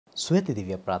සුවති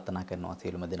දිව්‍ය ප්‍රාර්ථනා කරනවා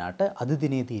සියලුම දෙනාට. අද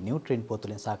දිනේදී නියුට්‍රින්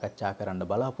පොතුලින් සාකච්ඡා කරන්න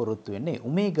බලාපොරොත්තු වෙන්නේ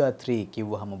ඔමේගා 3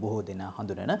 කිව්වහම බොහෝ දෙනා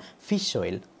හඳුනන ෆිෂ්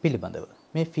ඔයිල් පිළිබඳව.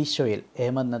 මේ ෆිෂ් ඔයිල්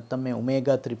එහෙමත් නැත්නම් මේ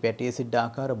ඔමේගා 3 පැටි ඇසිඩ්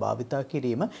ආකාර භාවිතා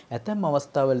කිරීම ඇතැම්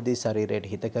අවස්ථාවලදී ශරීරයට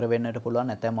හිතකර වෙන්නට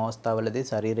පුළුවන්, ඇතැම් අවස්ථාවලදී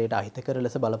ශරීරයට අහිතකර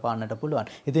ලෙස බලපාන්නට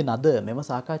පුළුවන්. ඉතින් අද මෙම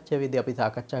සාකච්ඡාවේදී අපි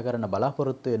සාකච්ඡා කරන්න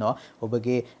බලාපොරොත්තු වෙනවා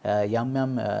ඔබගේ යම්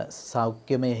යම්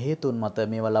සෞඛ්‍යමය හේතුන් මත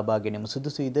මේවා ලබා ගැනීම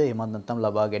සුදුසුයිද එහෙමත් නැත්නම්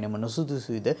ලබා ගැනීම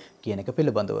නුසුදුසුයිද කියන එක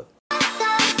පිළිබඳව.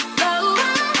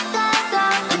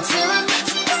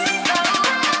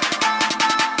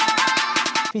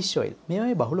 ෆිෂ් ඔයිල්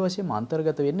මේවායේ බහුල වශයෙන්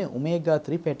අන්තර්ගත වෙන්නේ ඔමේගා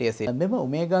 3 පැටි ඇසිඩ්. මෙම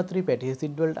ඔමේගා 3 පැටි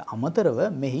ඇසිඩ් වලට අමතරව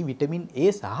මෙහි විටමින් A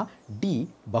සහ D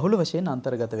බහුල වශයෙන්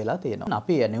අන්තර්ගත වෙලා තියෙනවා.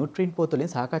 අපි නියුට්‍රින් පොතුලින්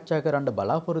සාකච්ඡා කරන්න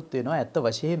බලාපොරොත්තු වෙනවා ඇත්ත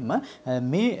වශයෙන්ම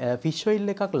මේ ෆිෂ්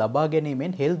ඔයිල් එකක් ලබා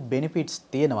ගැනීමෙන් හෙල්ත් බෙනිෆිට්ස්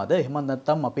තියෙනවද? එහෙම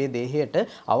නැත්නම් අපේ දේහයට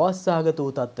අවශ්‍යගත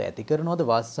වූ තත්ත්ව ඇති කරනවද?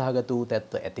 වාස්සහගත වූ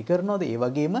තත්ත්ව ඇති කරනවද? ඒ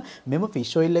වගේම මෙම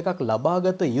ෆිෂ් ඔයිල් එකක්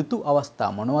ලබාගත යුතු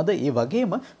අවස්ථා මොනවද? ඒ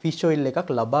වගේම ෆිෂ් ඔයිල්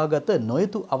එකක් ලබාගත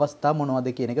නොයුතු අවස්ථා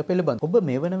මොනවද කියන එක පිළිබඳව. ඔබ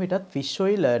මේ වන විටත් ෆිෂ්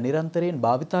ඔයිල් නිරන්තරයෙන්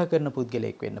භාවිතා කරන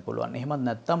පුද්ගලයෙක් වෙන්න පුළුවන්. එහෙමත්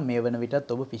නැත්නම් මේ වන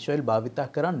විටත් ඔබ ෆිෂ් ඔයිල් භාවිතා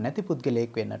කරන්නේ නැති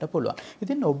පුද්ගලයෙක් වෙන්නට පුළුවන්.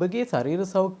 ඉතින් ඔබගේ ශරීර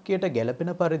සෞඛ්‍යයට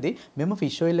ගැළපෙන පරිදි මෙම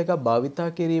ෆිෂ් ඔයිල් එකක් භාවිතා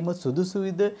කිරීම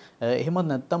සුදුසුයිද? එහෙමත්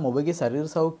නැත්නම් ඔබගේ ශරීර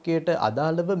සෞඛ්‍යයට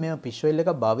අදාළව මෙම ෆිෂ් ඔයිල්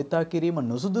එකක් භාවිතා කිරීම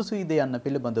නුසුදුසුයිද යන්න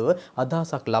පිළිබඳව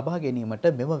අදහසක් ලබා ගැනීමට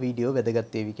මෙම වීඩියෝ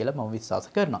වැදගත් වේවි කියලා මම විශ්වාස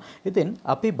කරනවා. ඉතින්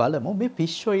අපි බලමු මේ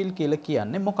ෆිෂ් ඔයිල් කියලා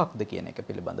කියන්නේ මොකක්ද කියන එක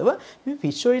පිළිබඳව. මේ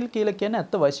ෆිෂ් ඔයිල් කියලා කියන්නේ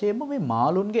වශයෙන්ම මේ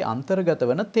මාළුන්ගේ අන්තර්ගත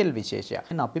වන තෙල්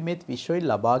විශේෂයක්. අපි මේ ෆිෂ් ඔයිල්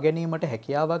ලබා ගැනීමට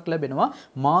හැකියාවක් ලැබෙනවා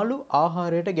මාළු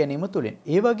ආහාරයට ගැනීම තුළින්.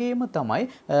 ඒ වගේම තමයි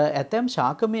ඇතැම්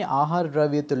ශාකමය ආහාර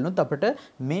ද්‍රව්‍ය තුළිනුත් අපිට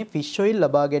මේ ෆිෂ් ඔයිල්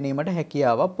ලබා ගැනීමට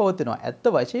හැකියාවක් පවතිනවා. ඇත්ත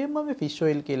වශයෙන්ම මේ ෆිෂ්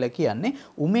ඔයිල් කියලා කියන්නේ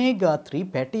ඔමේගා 3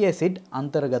 පැටි ඇසිඩ්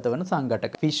අන්තර්ගත වන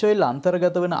සංඝටක. ෆිෂ් ඔයිල්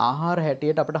අන්තර්ගත වන ආහාර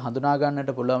හැටියට අපිට හඳුනා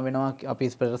ගන්නට පුළුවන් වෙනවා.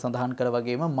 අපි ඉස්සර සඳහන් කළා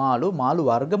වගේම මාළු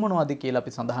වර්ග මොනවද කියලා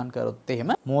අපි සඳහන් කරොත්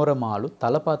එහෙම මෝර මාළු,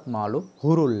 තලපත් මාළු,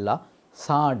 හුරුල්ලා,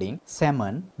 සාඩින්,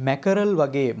 සැමන්, මැකරල්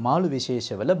වගේ මාළු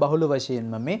විශේෂවල බහුල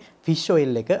වශයෙන්ම මේ ෆිෂ්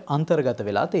ඔයිල් එක අන්තර්ගත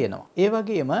වෙලා තියෙනවා. ඒ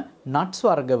වගේම නට්ස්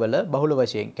වර්ගවල බහුල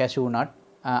වශයෙන් කැෂූ නට්,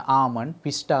 ආමන්ඩ්,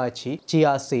 පිස්ටාචි,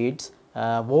 චියා සීඩ්ස්,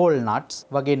 වෝල්නට්ස්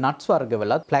වගේ නට්ස්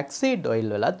වර්ගවලත් ෆ්ලැක්සීඩ් ඔයිල්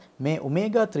වලත් මේ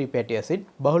ඔමේගා 3 පැටි ඇසිඩ්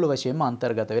බහුල වශයෙන්ම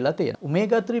අන්තර්ගත වෙලා තියෙනවා.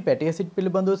 ඔමේගා 3 පැටි ඇසිඩ්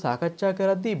පිළිබඳව සාකච්ඡා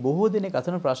කරද්දී බොහෝ දෙනෙක්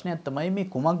අසන ප්‍රශ්නයක් තමයි මේ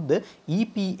කුමක්ද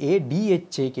EPA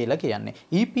DHA කියලා කියන්නේ.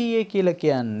 EPA කියලා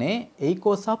කියන්නේ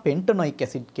ඒකෝසා පෙන්ටනොයික්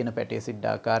ඇසිඩ් කියන පැටි ඇසිඩ්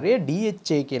ආකාරය,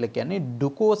 DHA කියලා කියන්නේ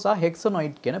ඩුකෝසා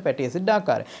හෙක්සනොයිඩ් කියන පැටි ඇසිඩ්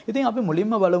ආකාරය. ඉතින් අපි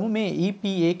මුලින්ම බලමු මේ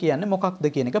EPA කියන්නේ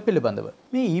මොකක්ද කියන එක පිළිබඳව.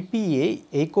 මේ EPA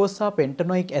ඒකෝසා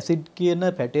පෙන්ටනොයික් ඇසිඩ් කියන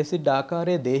පැටි ඇසිඩ්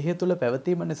ආකාරයේ දේහය තුළ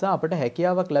පැවතීම නිසා අපට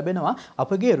හැකියාවක් ලැබෙනවා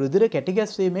අපගේ රුධිර කැටි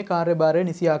ගැස්වීමේ කාර්යභාරය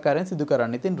නිසි ආකාරයෙන් සිදු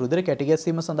කරන්න. ඉතින් රුධිර කැටි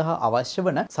ගැස්වීම සඳහා අවශ්‍ය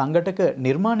වන සංඝටක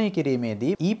නිර්මාණය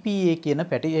කිරීමේදී EPA කියන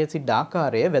පැටි ඇසිඩ්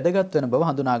ආකාරය වැදගත් වෙන බව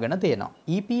හඳුනාගෙන තියෙනවා.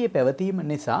 EPA පැවතීම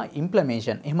නිසා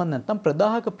ඉන්ෆ්ලමේෂන් එහෙම නැත්නම්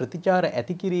ප්‍රදාහක ප්‍රතිචාර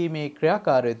ඇති කිරීමේ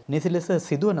ක්‍රියාකාරීත්වය නිසි ලෙස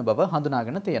සිදුවන බව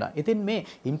හඳුනාගෙන තියෙනවා. ඉතින් මේ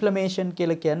ඉන්ෆ්ලමේෂන්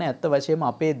කියලා කියන්නේ ඇත්ත වශයෙන්ම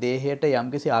අපේ දේහයට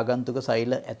යම්කිසි ආගන්තුක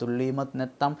සෛල ඇතුල් වීමත්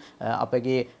නැත්නම්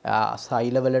අපගේ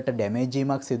සෛලවලට ඩැමේජ්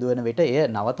වීමක් සිදුවන විට එය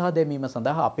නවතා දැමීම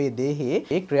සඳහා අපේ දේහයේ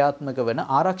ඒ ක්‍රියාත්මක වන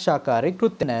ආරක්ෂාකාරී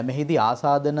කෘත්‍ය. මෙහිදී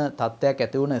ආසාදන තත්ත්වයක්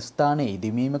ඇති වුණ ස්ථානයේ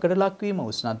ඉදිමීමකට ලක්වීම,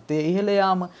 උෂ්ණත්වය ඉහළ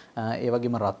යාම, ඒ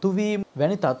වගේම රතු වීම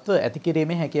වැනි තත්ත්ව ඇති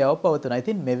කිරීමේ හැකියාව පවතිනවා.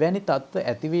 ඉතින් මෙවැනි තත්ත්ව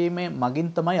ඇතිවීම මගින්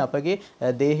තමයි අපගේ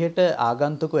දේහයට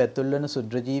ආගන්තුක ඇතුල් වෙන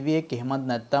ශුද්‍රජීවියෙක් එහෙමත්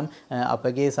නැත්නම්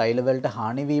අපගේ සෛලවලට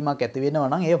හානි වීමක් ඇති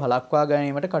වෙනවා නම් ඒ වළක්වා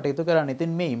ගැනීමට කටයුතු කරන්න.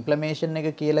 ඉතින් මේ ඉන්ෆ්ලමේෂන්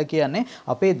එක කියලා කියන්නේ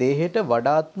අපේ දේහයට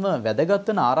වඩාත්ම වැදගත්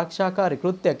වන ආරක්ෂාකාරී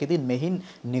කෘත්‍යයක්. ඉතින් මෙහින්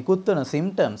නිකුත් වන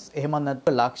සිම්ප්ටම්ස් එහෙම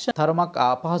නැත්නම් ලක්ෂණ තරමක්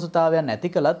අපහසුතාවයන් නැති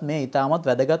කලත් මේ ඊටමත්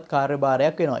වැදගත්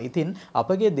කාර්යභාරයක් වෙනවා. ඉතින්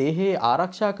අපගේ දේහයේ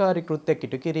ආරක්ෂාකාරී කෘත්‍යයක්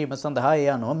ඉටු කිරීම සඳහා ඒ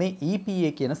අනුව මේ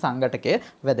EPA කියන සංඝටකය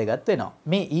වැදගත් වෙනවා.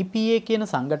 මේ EPA කියන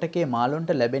සංඝටකයේ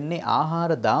මාළුන්ට ලැබෙන්නේ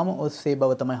ආහාර දාම ඔස්සේ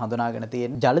බව තමයි හඳුනාගෙන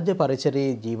තියෙන්නේ. ජලජ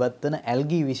පරිසරයේ ජීවත් වන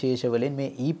ඇල්ගී විශේෂ වලින්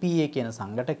මේ EPA කියන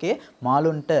සංඝටකයේ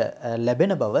මාළුන්ට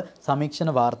ලැබෙන බව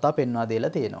සමීක්ෂණ වාර්තා පෙන්වා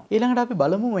දීලා තියෙනවා. ඊළඟට අපි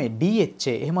බලමු මේ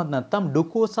DHA එහෙමත් නැත්නම්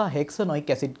ඩුකෝසා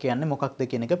හෙක්සනොයික් ඇසිඩ් කියන්නේ මොකක්ද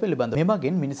කියන එක පිළිබඳව.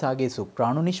 මෙමගින් මිනිසාගේ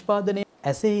ශුක්‍රාණු නිෂ්පාදනය,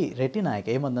 ඇසෙහි රෙටිනා එක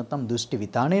එහෙමත් නැත්නම් දෘෂ්ටි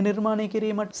විතානය නිර්මාණය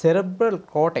කිරීමට, සෙරබ්‍රල්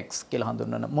කෝටෙක්ස් කියලා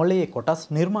හඳුන්වන මොළයේ කොටස්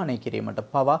නිර්මාණය කිරීමට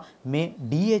පවා මේ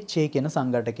DHA කියන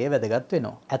සංඝටකය වැදගත්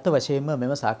වෙනවා. ඇත්ත වශයෙන්ම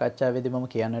මෙම සාකච්ඡාවේදී මම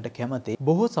කියන්නට කැමති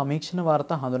බොහෝ සමීක්ෂණ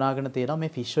වාර්තා හඳුනාගෙන තියෙනවා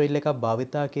මේ ෆිෂ් ඔයිල් එකක්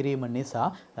භාවිතා කිරීම නිසා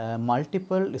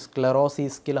මල්ටිපල්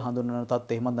ස්ක්ලෙරෝසිස් කියලා හඳුන්වන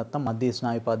තත් එහෙමත් නැත්නම් මධ්‍ය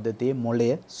ස්නායු පද්ධතියේ මොළය,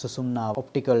 සුසුම්නාව,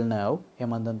 ඔප්ටිකල් නර්ව්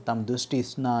එහෙමත් නැත්නම් දෘෂ්ටි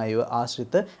ස්නායුව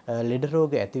ආශ්‍රිත ලෙඩ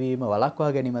රෝග ඇතිවීම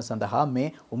වළක්වා ගැනීම සඳහා මේ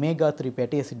ඔමේගා 3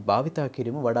 fatty acid භාවිතා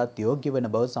කිරීම වඩාත් යෝග්‍ය වෙන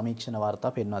බව සමීක්ෂණ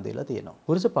වාර්තා පෙන්වා දීලා තියෙනවා.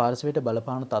 පුරුෂ පාර්ශවයට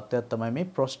බලපාන තත්ත්වයක් තමයි මේ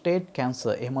prostate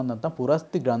cancer. එහෙම නැත්නම්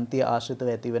පුරස්ති ග්‍රන්ථිය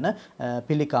ආශ්‍රිතව ඇතිවන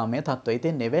පිළිකාමය තත්ත්වය.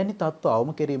 ඉතින් එවැනි තත්ත්ව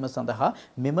අවම කිරීම සඳහා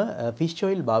මෙම fish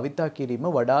oil භාවිතා කිරීම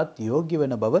වඩාත් යෝග්‍ය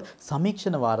වෙන බව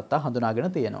සමීක්ෂණ වාර්තා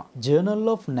හඳුනාගෙන තියෙනවා. Journal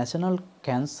of National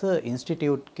Cancer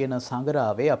Institute කියන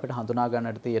සංග්‍රහයේ අපිට හඳුනා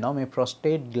ගන්නට තියෙනවා මේ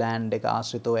prostate gland එක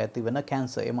ආශ්‍රිතව ඇතිවන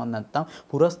cancer. එහෙම නැත්නම්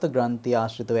පුරස්ත ග්‍රන්ථිය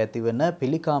ආශ්‍රිතව ඇතිවන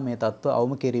පිළිකාමය තත්ත්ව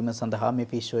අවම කිරීම සඳහා මේ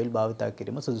fish oil භාවිතා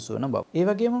කිරීම සුදුසු වන බව. ඒ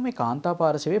වගේම මේ කාන්තා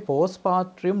පාර්ශවයේ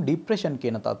postpartum depression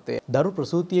කියන තත්ත්වය දරු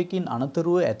ප්‍රසූතියකින්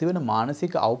අනතුරුව ඇතිවන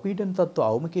මානසික අවපීඩන තත්ත්ව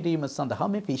අවම කිරීම සඳහා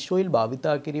මේ fish oil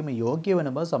භාවිතා කිරීම යෝග්‍ය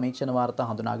වන බව සමීක්ෂණ වාර්තා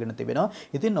හඳුනාගෙන තිබෙනවා.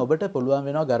 ඉතින් ඔබට පුළුවන්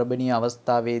වෙනවා ගර්භණීය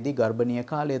අවස්ථාවේදී ගර්භණීය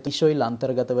කාලයේ fish oil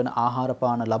අන්තර්ගත වන ආහාර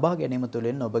පාන ලබා ගැනීම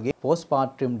තුළින් ඔබගේ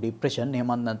postpartum depression එහෙම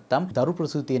නැත්නම් දරු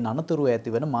ප්‍රසූතියෙන් අනතුරුව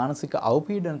ඇතිවන මානසික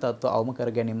අවපීඩන තත්ත්ව අවම කර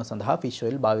ගැනීම සඳහා fish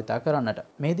oil භාවිතා කරන්නට.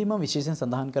 මේදී මම විශේෂයෙන්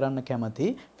සඳහන් කරන්න කැමති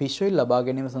fish oil ලබා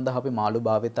ගැනීම සඳහා අපි මාළු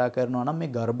භාවිතා කරනවා නම් මේ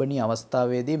ගර්භණීය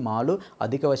අවස්ථාවේදී මාළු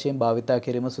අධික වශයෙන් භාවිතා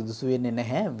කිරීම සුදුසු වෙන්නේ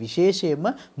නැහැ. විශේෂයෙන්ම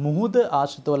මුහුද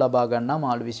ආශ්‍රිතව ලබා ගන්නා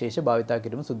මාළු විශේෂ භාවිතා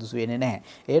කිරීම සුදුසු වෙන්නේ නැහැ.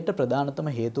 ඒට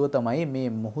ප්‍රධානතම හේතුව තමයි මේ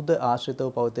මුහුද ආශ්‍රිතව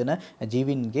පවතින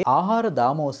ජීවීන්ගේ ආහාර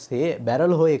දාම ඔස්සේ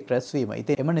බැරලෝහයේ ක්‍රැස්වීම.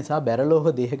 ඉතින් එම නිසා බැරලෝහ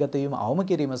දේහගත වීම අවම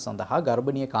කිරීම සඳහා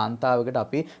ගර්භණීය කාන්තාවකට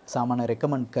අපි සාමාන්‍ය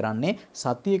රෙකමන්ඩ් කරන්නේ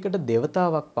සතියකට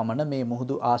දෙවතාවක් පමණ මේ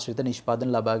මුහුදු ආශ්‍රිත නිෂ්පාදන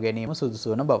ලබා ගැනීම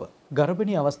සුදුසු වන බව.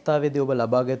 ගර්භණී අවස්ථාවේදී ඔබ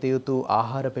ලබා ගත යුතු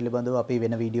ආහාර පිළිබඳව අපි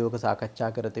වෙන වීඩියෝවක සාකච්ඡා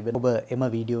කර තිබෙනවා. ඔබ එම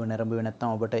වීඩියෝ නැරඹුවේ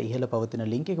නැත්නම් ඔබට ඉහළ පවතින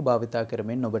ලින්ක් එක භාවිතා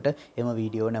කරමින් ඔබට එම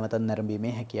වීඩියෝ නැවතත්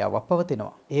නැරඹීමේ හැකියාවක්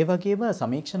පවතිනවා. ඒ වගේම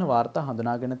සමීක්ෂණ වාර්තා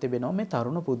හඳුනාගෙන තිබෙනවා මේ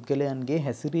තරුණ පුද්ගලයන්ගේ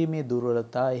හැසිරීමේ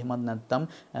දුර්වලතා එහෙමත් නැත්නම්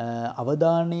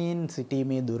අවධානයෙන්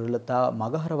සිටීමේ දුර්වලතා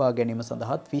මගහරවා ගැනීම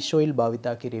සඳහා fish oil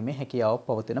භාවිතා කිරීමේ හැකියාවක්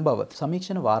පවතින බව.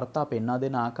 සමීක්ෂණ වාර්තා පෙන්වා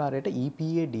දෙන ආකාරයට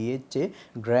EPA DHA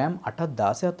ග්‍රෑම්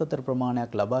 8-16 අතර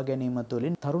ප්‍රමාණයක් ලබා ගැනීම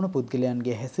තුළින් තරුණ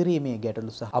පුද්ගලයන්ගේ හැසිරීමේ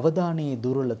ගැටලු සහ අවධානයේ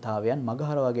දුර්වලතාවයන්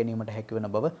මගහරවා ගැනීමට හැකිවන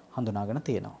බව හඳුනාගෙන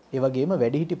තියෙනවා. ඒ වගේම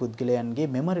වැඩිහිටි පුද්ගලයන්ගේ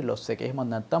මෙමරි ලොස් එක එහෙම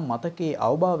නැත්නම් මතකයේ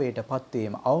අවභාවයට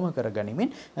පත්වීම අවම කර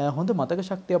ගැනීමෙන් හොඳ මතක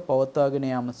ශක්තියක් පවත්වාගෙන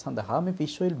යාම සඳහා මේ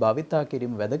fish oil භාවිතා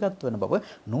කිරීම වැදගත් වන බව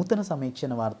නූතන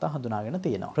සමීක්ෂණ වාර්තා හඳුනාගෙන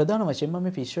තියෙනවා. ප්‍රධාන වශයෙන්ම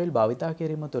මේ fish oil භාවිතා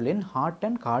කිරීම තුළින් heart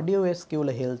and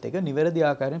cardiovascular health එක නිවැරදි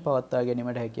ආකාරයෙන් පවත්වා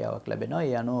ගැනීමට හැකියාවක් ලැබෙනවා.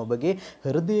 ඒ අනුව ඔබගේ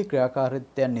හෘදයේ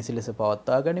ක්‍රියාකාරීත්වයන් නිසි ලෙස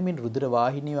පවත්වා ගැනීමෙන් රුධිර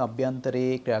වාහිනිය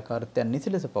අභ්‍යන්තරයේ ක්‍රියාකාරීත්වයන්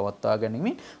නිසි ලෙස පවත්වා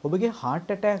ගැනීමෙන් ඔබගේ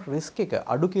heart attack risk එක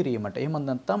අඩු කිරීමට එහෙම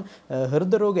නැත්නම්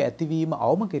හෘද රෝග ඇතිවීම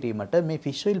අවම කිරීමට මේ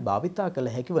fish oil භාවිතා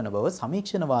කළ හැකි වන බව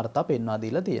සමීක්ෂණ වාර්තා පෙන්වා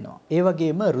දීලා තියෙනවා. ඒ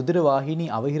වගේම රුධිර வாහිනී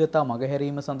අවහිරතා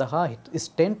මගහැරීම සඳහා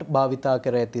ස්ටෙන්ට් භාවිතා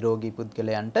කර ඇති රෝගී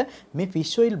පුද්ගලයන්ට මේ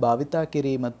fish oil භාවිතා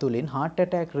කිරීම තුළින් heart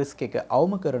attack risk එක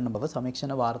අවම කරන බව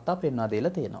සමීක්ෂණ වාර්තා පෙන්වා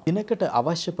දීලා තියෙනවා. දිනකට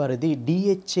අවශ්‍ය පරිදි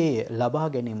DHA ලබා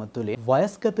ගැනීම තුළින්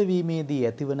වයස්ගත වීමේදී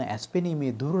ඇතිවන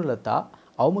ඇස්පෙනීමේ දුර්වලතා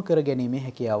අවම කර ගැනීමේ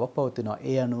හැකියාවක් පවතිනවා.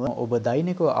 ඒ අනුව ඔබ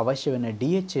දෛනිකව අවශ්‍ය වෙන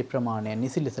DHA ප්‍රමාණය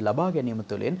නිසි ලෙස ලබා ගැනීම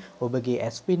තුළින් ඔබගේ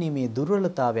ඇස්පෙනීමේ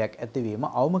දුර්වලතාවයක් ඇතිවීම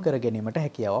අවම කර ගැනීමට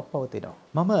හැකියාවක් පවතිනවා.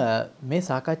 මම මේ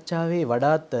සාකච්ඡාවේ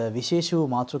වඩාත් විශේෂ වූ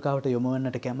මාතෘකාවට යොමු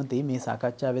වන්නට කැමතියි. මේ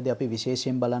සාකච්ඡාවේදී අපි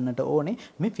විශේෂයෙන් බලන්නට ඕනේ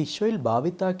මේ fish oil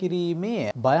භාවිතා කිරීමේ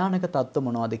භයානක තත්ත්ව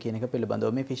මොනවද කියන එක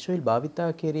පිළිබඳව. මේ fish oil භාවිතා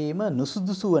කිරීම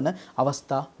නුසුදුසු වන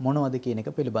අවස්ථා මොනවද කියන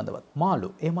එක පිළිබඳව.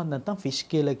 මාළු එහෙමත් නැත්නම් fish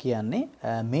කියලා කියන්නේ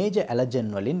major allergen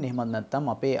වලින් එහෙමත් නැත්නම්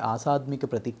අපේ ආසාත්මික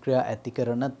ප්‍රතික්‍රියා ඇති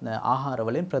කරන ආහාර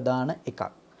වලින් ප්‍රධාන එකක්.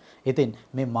 ඉතින්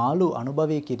මේ මාළු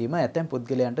අනුභවය කිරීම ඇතැම්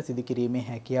පුද්ගලයන්ට සිදු කිරීමේ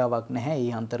හැකියාවක් නැහැ.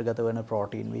 ඒ අන්තර්ගත වන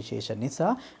ප්‍රෝටීන් විශේෂ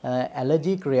නිසා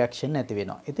ඇලර්ජික් රියැක්ෂන් ඇති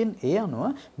වෙනවා. ඉතින් ඒ අනුව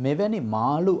මෙවැනි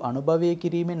මාළු අනුභවය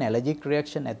කිරීමෙන් ඇලර්ජික්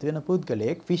රියැක්ෂන් ඇති වෙන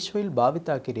පුද්ගලයෙක් fish oil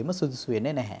භාවිතා කිරීම සුදුසු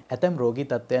වෙන්නේ නැහැ. ඇතැම් රෝගී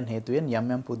තත්ත්වයන් හේතුවෙන්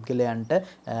යම් පුද්ගලයන්ට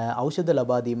ඖෂධ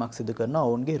ලබා දීමක් සිදු කරනවා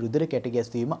ඔවුන්ගේ රුධිර කැටි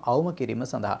ගැස්වීම අවම කිරීම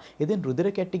සඳහා. ඉතින්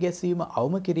රුධිර කැටි ගැස්වීම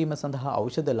අවම කිරීම සඳහා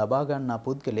ඖෂධ ලබා ගන්නා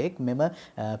පුද්ගලයෙක් මෙම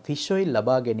fish oil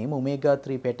ලබා ගැනීම omega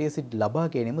 3 fatty acid ලබා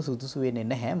ගැනීම සුදුසු වෙන්නේ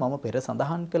නැහැ. මම පෙර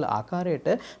සඳහන් කළ ආකාරයට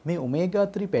මේ omega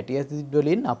 3 fatty acid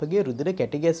වලින් අපගේ රුධිර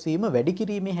කැටි ගැස්වීම වැඩි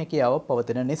කිරීමේ හැකියාවක්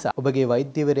පවතින නිසා ඔබගේ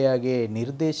වෛද්‍යවරයාගේ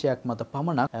නිර්දේශයක් මත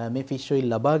පමණක් මේ fish oil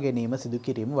ලබා ගැනීම සිදු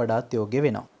කිරීම වඩාත් යෝග්‍ය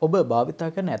වෙනවා. ඔබ භාවිතා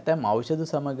කරන ඇතැම් ඖෂධ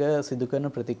සමග සිදු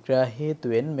කරන ප්‍රතික්‍රියා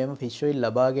හේතුවෙන් මෙම fish oil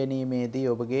ලබා ගැනීමේදී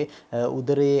ඔබගේ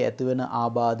උදරයේ ඇතිවන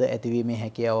ආබාධ ඇතිවීමේ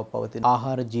හැකියාවක් පවතිනවා.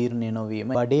 ආහාර ජීර්ණය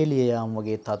නොවීම, බඩේලිය යාම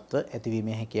වගේ තත්ත්ව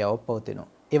ඇතිවීමේ හැකියාවක් පවතිනවා.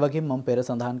 ඒ වගේම මම පෙර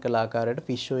සඳහන් කළ ආකාරයට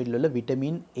ෆිෂ් ඔයිල් වල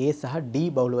විටමින් A සහ D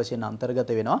බහුල වශයෙන් අන්තර්ගත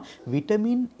වෙනවා.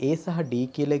 විටමින් A සහ D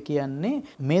කියලා කියන්නේ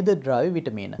මේදද්‍රාවී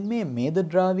විටමින. මේ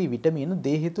මේදද්‍රාවී විටමින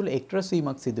දේහය තුළ එක්ස්ට්‍රස්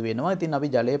වීමක් සිදු වෙනවා. ඉතින් අපි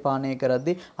ජලය පානය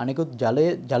කරද්දී අනිකුත්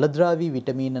ජලද්‍රාවී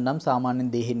විටමින නම් සාමාන්‍යයෙන්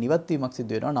දේහෙන් ඉවත් වීමක්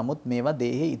සිදු වෙනවා. නමුත් මේවා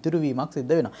දේහයේ ඉතුරු වීමක්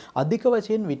සිදු වෙනවා. අධික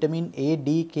වශයෙන් vitamin A,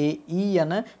 D, K, E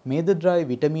යන මේදද්‍රාවී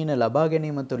විටමින ලබා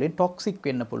ගැනීම තුළින් ටොක්සික්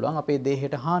වෙන්න පුළුවන්. අපේ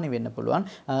දේහයට හානි වෙන්න පුළුවන්.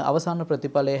 අවසාන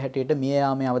ප්‍රතිඵලය හැටියට මිය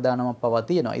යාමේ අවදානමක් පවා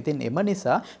තියෙනවා. ඉතින් එම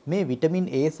නිසා මේ විටමින්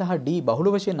A සහ D බහුල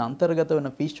වශයෙන් අන්තර්ගත වන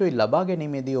ෆිෂ් ඔයිල් ලබා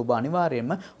ගැනීමේදී ඔබ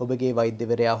අනිවාර්යයෙන්ම ඔබගේ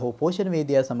වෛද්‍යවරයා හෝ පෝෂණ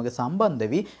වේදිකා සමග සම්බන්ධ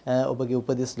වී ඔබගේ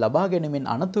උපදෙස් ලබා ගැනීමෙන්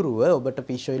අනතුරුව ඔබට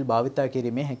ෆිෂ් ඔයිල් භාවිතා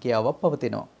කිරීමේ හැකියාවක්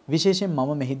පවතිනවා. විශේෂයෙන්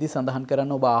මම මෙහිදී සඳහන්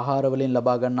කරන්න ඔබ ආහාර වලින්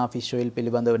ලබා ගන්නා ෆිෂ් ඔයිල්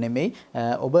පිළිබඳව නෙමෙයි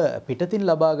ඔබ පිටතින්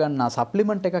ලබා ගන්නා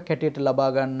සප්ලිමන්ට් එකක් හැටියට ලබා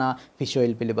ගන්නා ෆිෂ්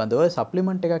ඔයිල් පිළිබඳව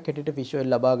සප්ලිමන්ට් එකක් හැටියට ෆිෂ් ඔයිල්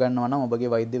ලබා ගන්නවා නම්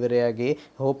ඔබගේ වෛද්‍යවරයාගේ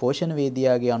හෝ පෝෂණ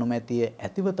වේදිකාගේ අනුමැතිය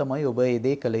ඇතිව තමයි ඔබ ඒ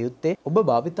දේ කළ යුත්තේ. ඔබ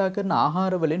භාවිතා කරන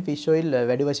ආහාර වලින් ෆිෂ් ඔයිල්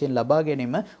වැඩි වශයෙන් ලබා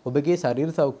ගැනීම ඔබගේ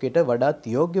ශරීර සෞඛ්‍යයට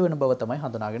වඩාත් යෝග්‍ය වන බව තමයි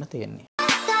හඳුනාගෙන තියෙන්නේ.